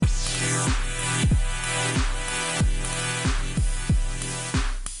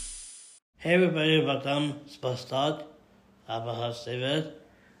Hey everybody, welcome. Sports Talk. I'm your host David.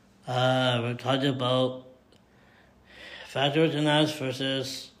 We're talking about Fat Georgia Knights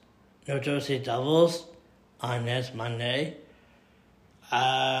versus New Jersey Devils on next Monday.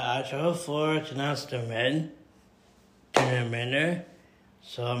 I drove forward to announce the winner.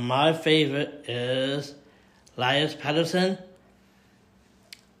 So my favorite is Elias Patterson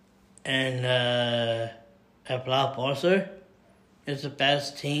and Brock Boeser. It's the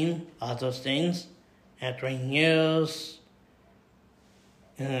best team of those things. And 3 years,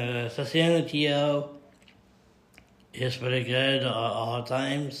 Cecilia Gio is pretty good at all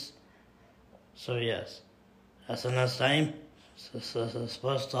times. So yes, that's the next time.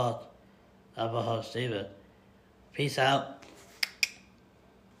 Sports Talk. I'm your host David. Peace out.